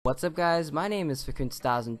What's up guys, my name is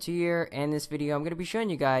Talisman here, and in this video I'm going to be showing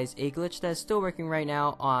you guys a glitch that is still working right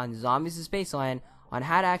now on Zombies in Spaceland on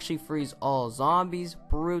how to actually freeze all zombies,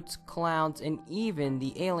 brutes, clowns, and even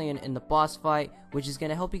the alien in the boss fight, which is going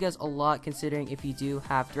to help you guys a lot considering if you do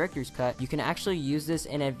have director's cut. You can actually use this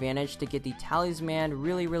in advantage to get the Talisman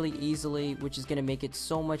really easily, which is going to make it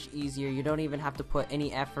so much easier. You don't even have to put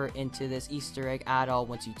any effort into this Easter egg at all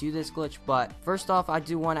once you do this glitch. But first off, I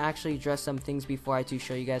do want to actually address some things before I do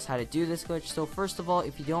show you guys how to do this glitch. So first of all,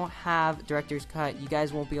 if you don't have director's cut, you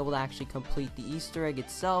guys won't be able to actually complete the Easter egg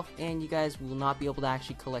itself, and you guys will not be able to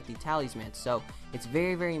actually collect the Talisman. So it's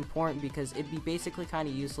very important because it'd be basically kind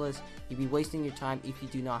of useless. You'd be wasting your time if you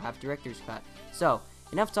do not have director's cut. So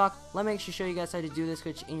enough talk, let me actually show you guys how to do this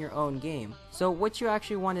glitch in your own game. So what you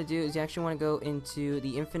actually want to do is you actually want to go into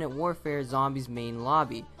the Infinite Warfare Zombies main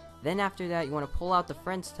lobby. Then after that, you want to pull out the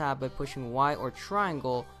Friends tab by pushing Y or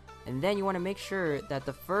triangle, and then you want to make sure that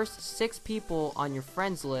the first 6 people on your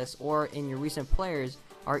friends list or in your recent players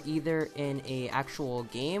are either in a actual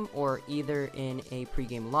game or either in a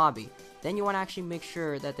pre-game lobby. Then you want to actually make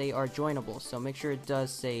sure that they are joinable, so make sure it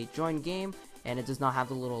does say join game and it does not have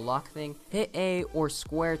the little lock thing. Hit A or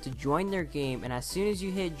square to join their game, and as soon as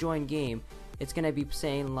you hit join game, it's going to be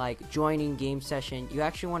saying like joining game session. You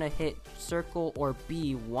actually want to hit circle or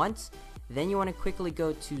B once, then you want to quickly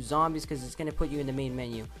go to zombies because it's going to put you in the main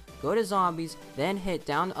menu. Go to zombies, then hit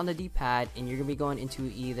down on the D-pad, and you're going to be going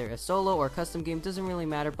into either a solo or custom game, doesn't really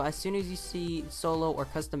matter, but as soon as you see solo or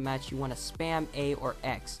custom match, you want to spam A or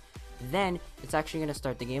X. Then it's actually going to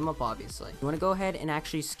start the game up, obviously. You want to go ahead and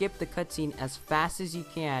actually skip the cutscene as fast as you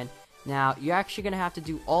can. Now, you're actually going to have to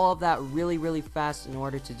do all of that really fast in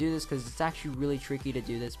order to do this because it's actually really tricky to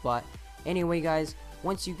do this, but anyway guys,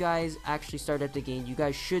 once you guys actually start up the game, you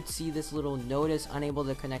guys should see this little notice, unable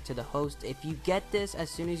to connect to the host. If you get this as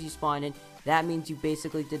soon as you spawn in, that means you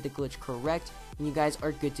basically did the glitch correct and you guys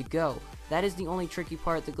are good to go. That is the only tricky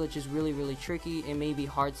part. The glitch is really tricky. It may be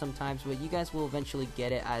hard sometimes, but you guys will eventually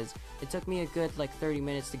get it, as it took me a good like 30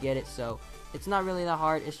 minutes to get it, so it's not really that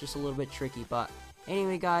hard, it's just a little bit tricky. But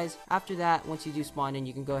anyway guys, after that, once you do spawn in,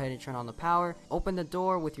 you can go ahead and turn on the power, open the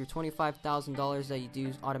door with your $25,000 that you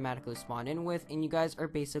do automatically spawn in with, and you guys are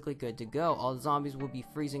basically good to go. All the zombies will be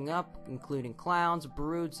freezing up, including clowns,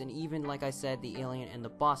 brutes, and even, like I said, the alien in the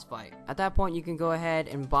boss fight. At that point, you can go ahead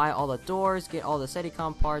and buy all the doors, get all the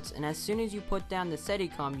Steadicam parts, and as soon as you put down the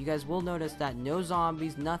Steadicam, you guys will notice that no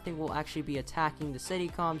zombies, nothing will actually be attacking the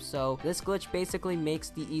Steadicam. So this glitch basically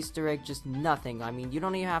makes the Easter egg just nothing. I mean, you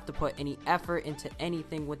don't even have to put any effort into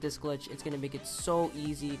anything with this glitch. It's gonna make it so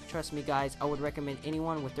easy. Trust me guys, I would recommend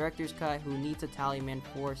anyone with director's cut who needs a Talisman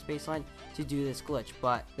for Spaceland to do this glitch.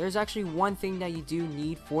 But there's actually one thing that you do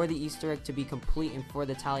need for the Easter egg to be complete and for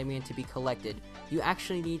the Talisman to be collected. You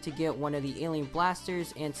actually need to get one of the alien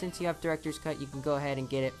blasters, and since you have director's cut, you can go ahead and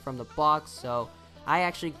get it from the box. So I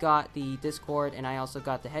actually got the Discord and I also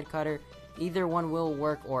got the head cutter. Either one will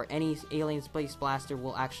work, or any alien space blaster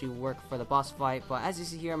will actually work for the boss fight. But as you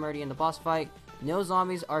see here, I'm already in the boss fight. No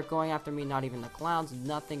zombies are going after me, not even the clowns,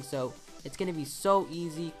 nothing, so it's gonna be so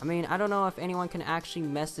easy. I mean, I don't know if anyone can actually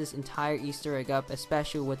mess this entire Easter egg up,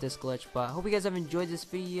 especially with this glitch, but I hope you guys have enjoyed this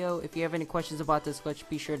video. If you have any questions about this glitch,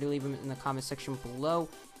 be sure to leave them in the comment section below.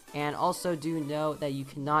 And also do know that you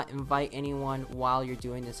cannot invite anyone while you're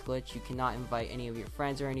doing this glitch. You cannot invite any of your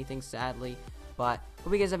friends or anything, sadly. But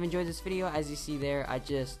hope you guys have enjoyed this video. As you see there, I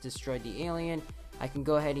just destroyed the alien. I can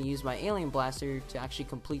go ahead and use my alien blaster to actually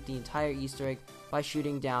complete the entire Easter egg by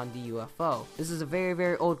shooting down the UFO. This is a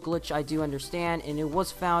very old glitch, I do understand, and it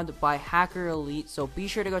was found by Hacker Elite, so be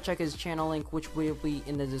sure to go check his channel link, which will be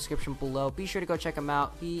in the description below. Be sure to go check him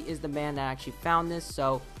out. He is the man that actually found this.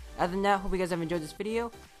 So other than that, hope you guys have enjoyed this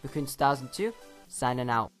video. Talisman 2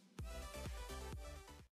 signing out.